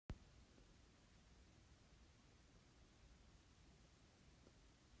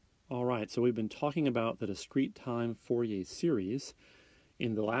All right, so we've been talking about the discrete-time Fourier series.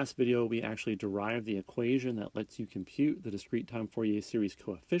 In the last video, we actually derived the equation that lets you compute the discrete-time Fourier series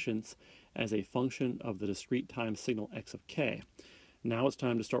coefficients as a function of the discrete-time signal x of k. Now it's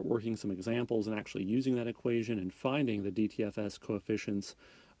time to start working some examples and actually using that equation and finding the DTFS coefficients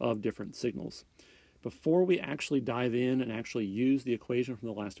of different signals. Before we actually dive in and actually use the equation from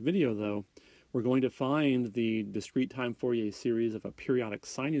the last video, though, we're going to find the discrete-time Fourier series of a periodic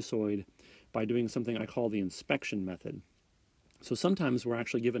sinusoid by doing something I call the inspection method. So sometimes we're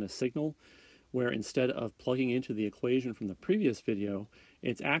actually given a signal where instead of plugging into the equation from the previous video,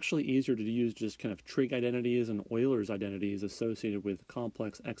 it's actually easier to use just kind of trig identities and Euler's identities associated with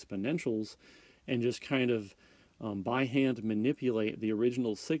complex exponentials and just kind of by hand manipulate the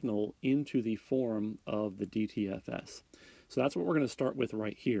original signal into the form of the DTFS. So that's what we're going to start with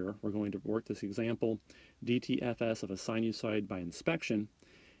right here. We're going to work this example, DTFS of a sinusoid by inspection,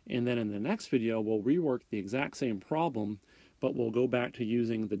 and then in the next video we'll rework the exact same problem, but we'll go back to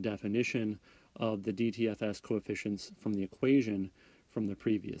using the definition of the DTFS coefficients from the equation from the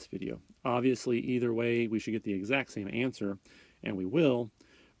previous video. Obviously, either way, we should get the exact same answer, and we will,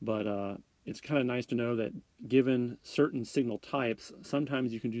 but it's kind of nice to know that given certain signal types,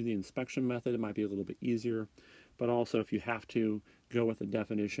 sometimes you can do the inspection method. It might be a little bit easier, but also if you have to, go with the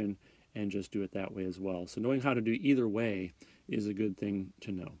definition and just do it that way as well. So knowing how to do either way is a good thing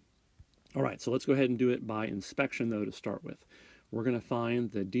to know. All right, so let's go ahead and do it by inspection, though, to start with. We're going to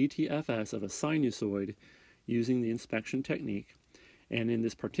find the DTFS of a sinusoid using the inspection technique. And in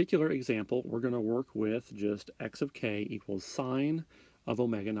this particular example, we're going to work with just x of k equals sine of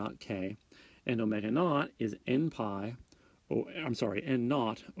omega naught k. And omega naught is n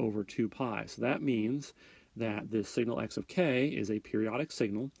naught over 2 pi. So that means that this signal x of k is a periodic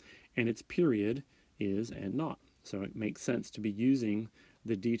signal, and its period is n naught. So it makes sense to be using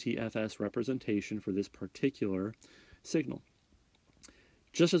the DTFS representation for this particular signal.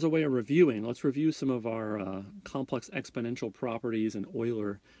 Just as a way of reviewing, let's review some of our complex exponential properties and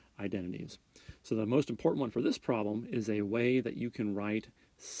Euler identities. So the most important one for this problem is a way that you can write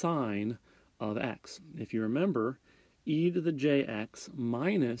sine of x. If you remember, e to the jx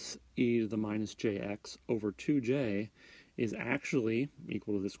minus e to the minus jx over 2j is actually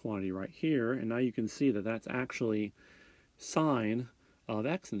equal to this quantity right here, and now you can see that that's actually sine of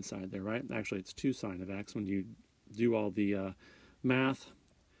x inside there, right? Actually, it's 2 sine of x. When you do all the math,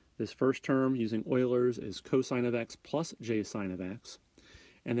 this first term using Euler's is cosine of x plus j sine of x,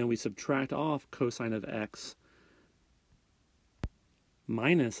 and then we subtract off cosine of x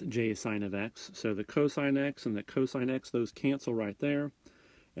minus j sine of x. So the cosine x and the cosine x, those cancel right there.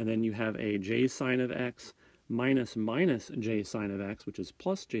 And then you have a j sine of x minus j sine of x, which is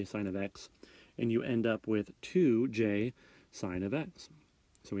plus j sine of x. And you end up with 2j sine of x.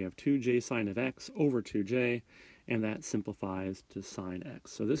 So we have 2j sine of x over 2j, and that simplifies to sine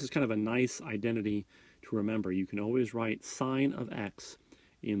x. So this is kind of a nice identity to remember. You can always write sine of x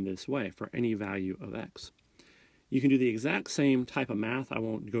in this way for any value of x. You can do the exact same type of math. I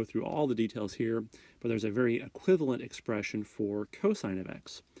won't go through all the details here, but there's a very equivalent expression for cosine of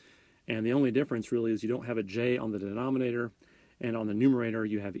x. And the only difference really is you don't have a j on the denominator, and on the numerator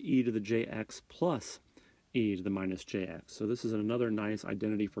you have e to the jx plus e to the minus jx. So this is another nice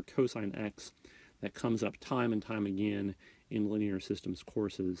identity for cosine x that comes up time and time again in linear systems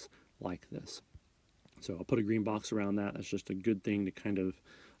courses like this. So I'll put a green box around that. That's just a good thing to kind of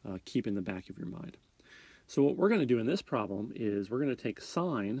keep in the back of your mind. So what we're going to do in this problem is we're going to take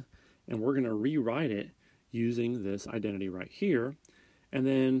sine and we're going to rewrite it using this identity right here. And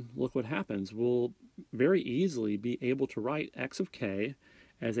then look what happens. We'll very easily be able to write x of k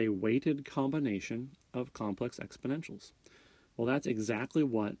as a weighted combination of complex exponentials. Well, that's exactly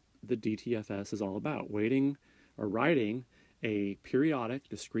what the DTFS is all about, weighting or writing a periodic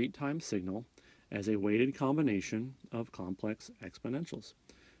discrete time signal as a weighted combination of complex exponentials.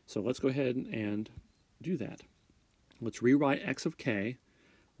 So let's go ahead and do that. Let's rewrite x of k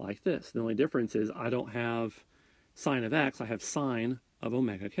like this. The only difference is I don't have sine of x, I have sine of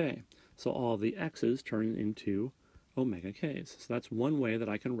omega k. So all of the x's turn into omega k's. So that's one way that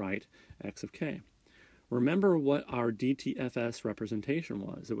I can write x of k. Remember what our DTFS representation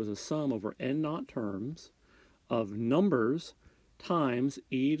was. It was a sum over n naught terms of numbers times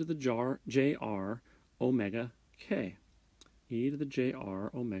e to the jr omega k. E to the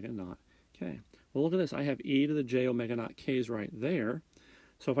jr omega naught k. Well, look at this. I have e to the j omega naught k's right there.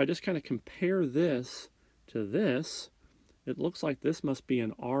 So if I just kind of compare this to this, it looks like this must be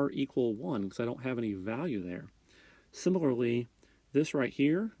an r equal 1 because I don't have any value there. Similarly, this right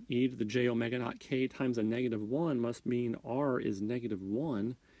here, e to the j omega naught k times a negative 1, must mean r is negative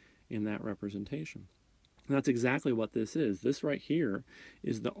 1 in that representation. And that's exactly what this is. This right here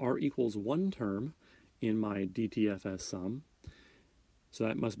is the r equals 1 term in my DTFS sum. So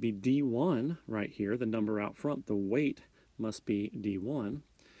that must be D1 right here, the number out front. The weight must be D1.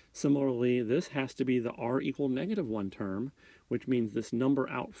 Similarly, this has to be the r equal -1 term, which means this number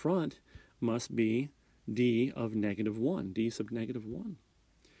out front must be d of -1, d sub -1.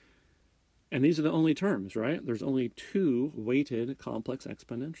 And these are the only terms, right? There's only 2 weighted complex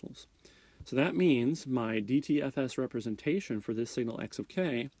exponentials. So that means my DTFS representation for this signal x of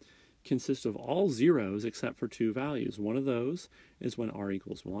k consists of all zeros except for 2 values. One of those is when r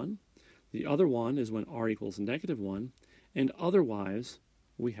equals 1. The other one is when r equals -1. And otherwise,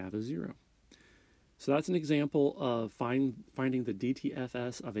 we have a 0. So that's an example of finding the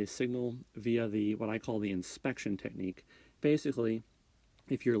DTFS of a signal via what I call the inspection technique. Basically,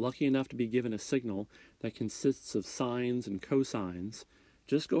 if you're lucky enough to be given a signal that consists of sines and cosines,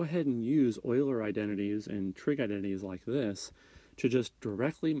 just go ahead and use Euler identities and trig identities like this to just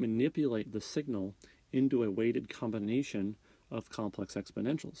directly manipulate the signal into a weighted combination of complex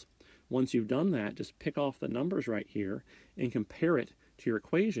exponentials. Once you've done that, just pick off the numbers right here and compare it to your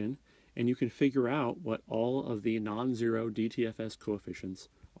equation, and you can figure out what all of the non-zero DTFS coefficients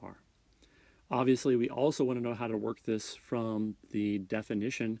are. Obviously, we also want to know how to work this from the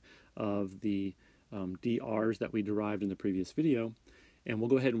definition of the DRs that we derived in the previous video, and we'll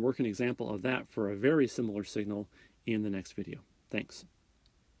go ahead and work an example of that for a very similar signal in the next video. Thanks.